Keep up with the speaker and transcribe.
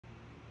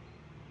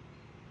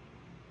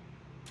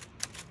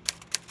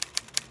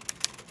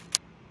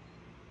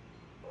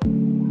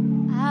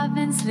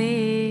been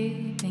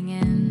sleeping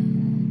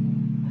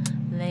in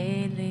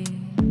lately,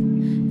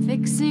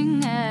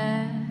 fixing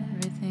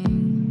everything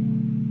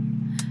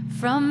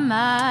from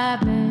my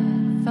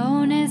bed.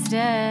 Phone is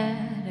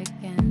dead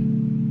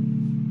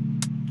again.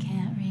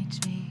 Can't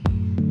reach me.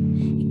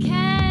 You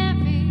can't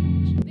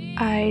reach me.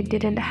 I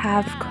didn't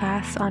have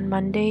class on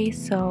Monday,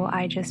 so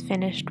I just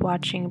finished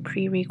watching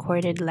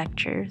pre-recorded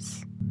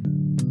lectures.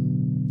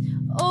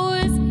 Oh,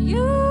 it's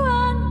you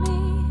and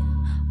me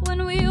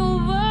when we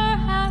were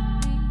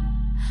happy.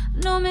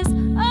 No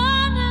misunderstanding.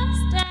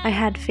 I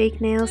had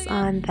fake nails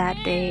on that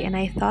day and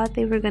I thought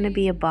they were going to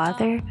be a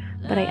bother,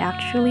 but I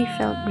actually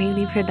felt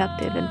really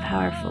productive and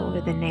powerful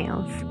with the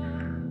nails.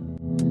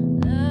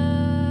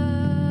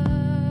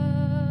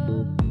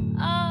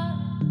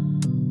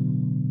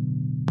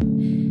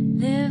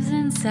 Lives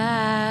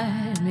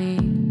inside me.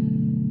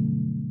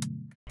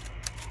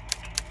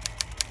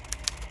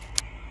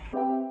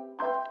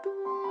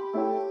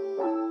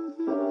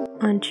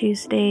 On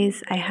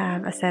Tuesdays, I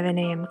have a 7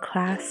 a.m.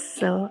 class,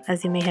 so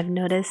as you may have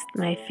noticed,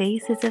 my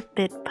face is a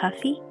bit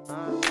puffy.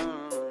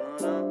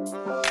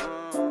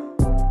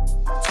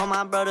 Told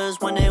my brothers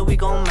one day we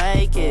gon'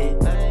 make it.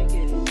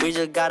 We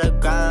just gotta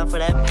grind for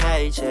that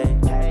paycheck.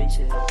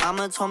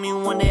 Mama told me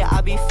one day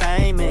I'll be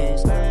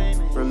famous.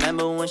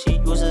 Remember when she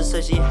used to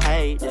say she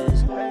hate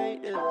this?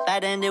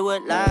 Back then they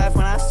would laugh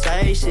when I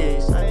say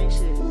shit.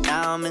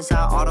 Now I'm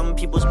inside all them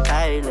people's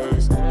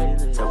playlists.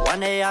 So one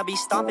day I'll be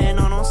stomping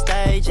on them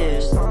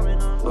stages.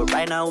 But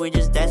right now we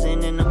just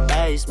dancing in the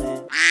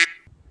basement.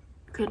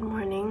 Good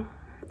morning.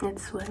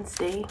 It's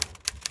Wednesday.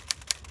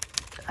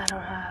 I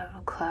don't have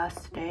a class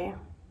today,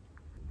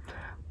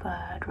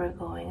 but we're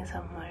going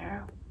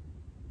somewhere.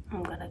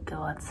 I'm gonna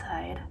go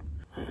outside.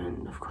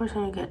 And of course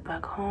when I get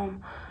back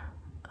home,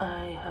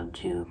 I have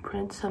to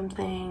print some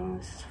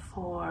things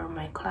for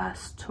my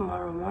class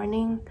tomorrow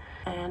morning,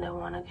 and I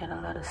want to get a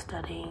lot of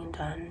studying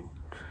done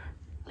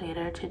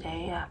later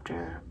today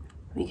after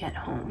we get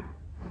home.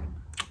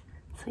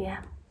 So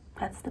yeah,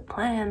 that's the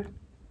plan.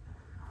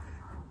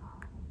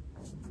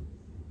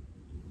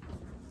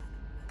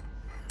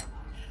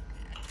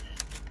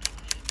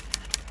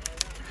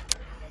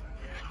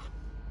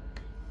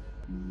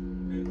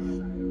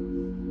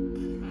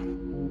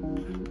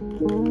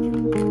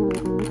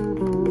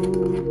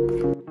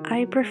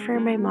 I prefer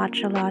my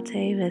matcha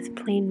latte with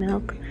plain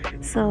milk,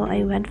 so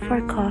I went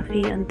for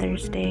coffee on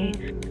Thursday.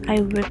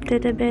 I whipped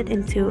it a bit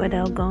into a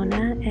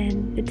dalgona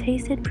and it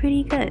tasted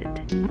pretty good.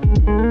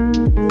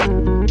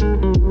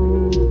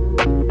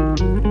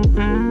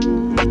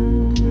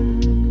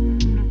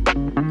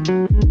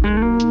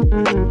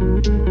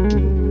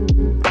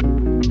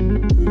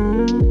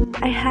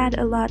 I had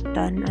a lot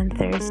done on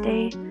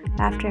Thursday.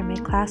 After my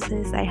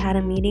classes, I had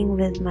a meeting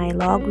with my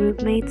law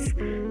group mates.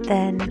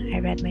 Then I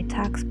read my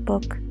tax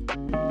book.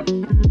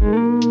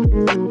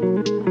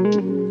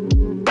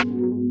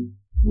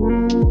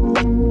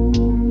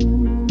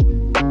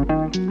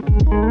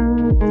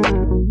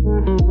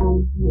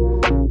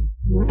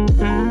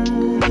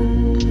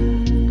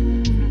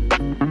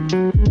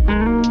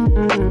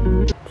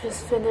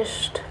 Just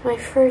finished my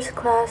first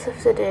class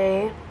of the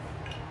day.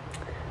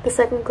 The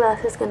second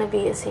class is going to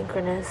be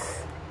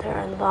asynchronous. There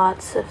are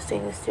lots of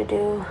things to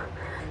do.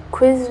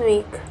 Quiz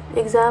week,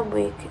 exam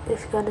week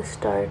is going to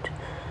start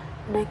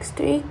next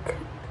week.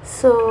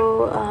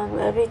 So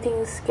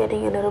everything's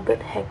getting a little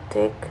bit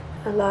hectic.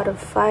 A lot of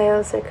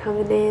files are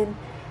coming in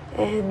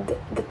and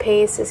the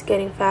pace is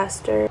getting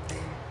faster.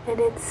 And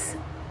it's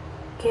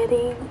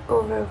getting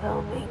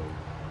overwhelming.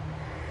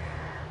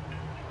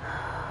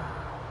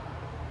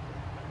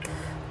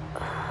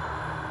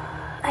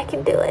 I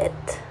can do it.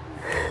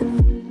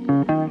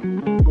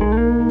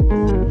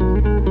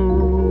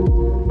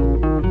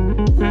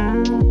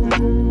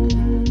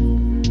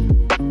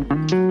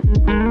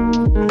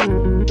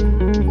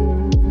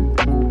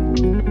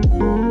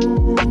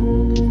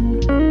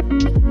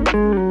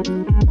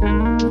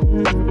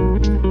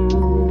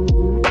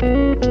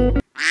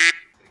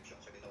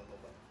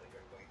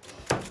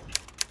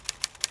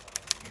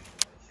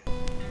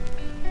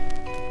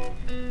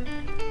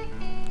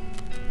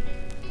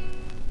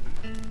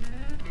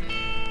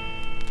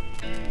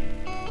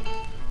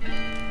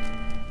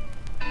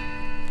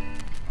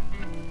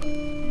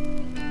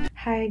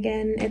 Hi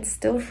again, it's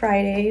still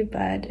Friday,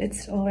 but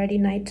it's already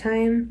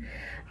nighttime.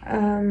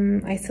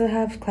 I still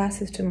have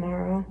classes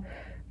tomorrow,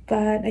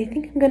 but I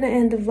think I'm gonna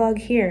end the vlog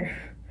here.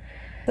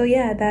 So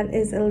yeah, that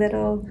is a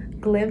little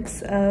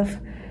glimpse of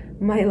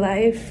my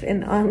life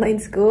in online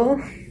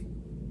school.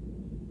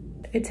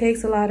 It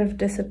takes a lot of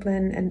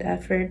discipline and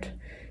effort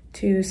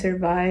to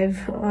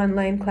survive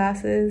online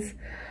classes.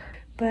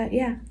 But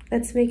yeah,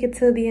 let's make it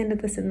till the end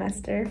of the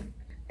semester.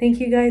 Thank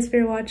you guys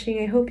for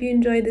watching. I hope you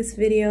enjoyed this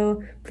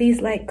video.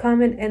 Please like,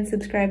 comment, and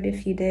subscribe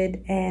if you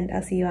did, and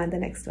I'll see you on the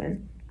next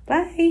one.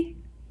 Bye!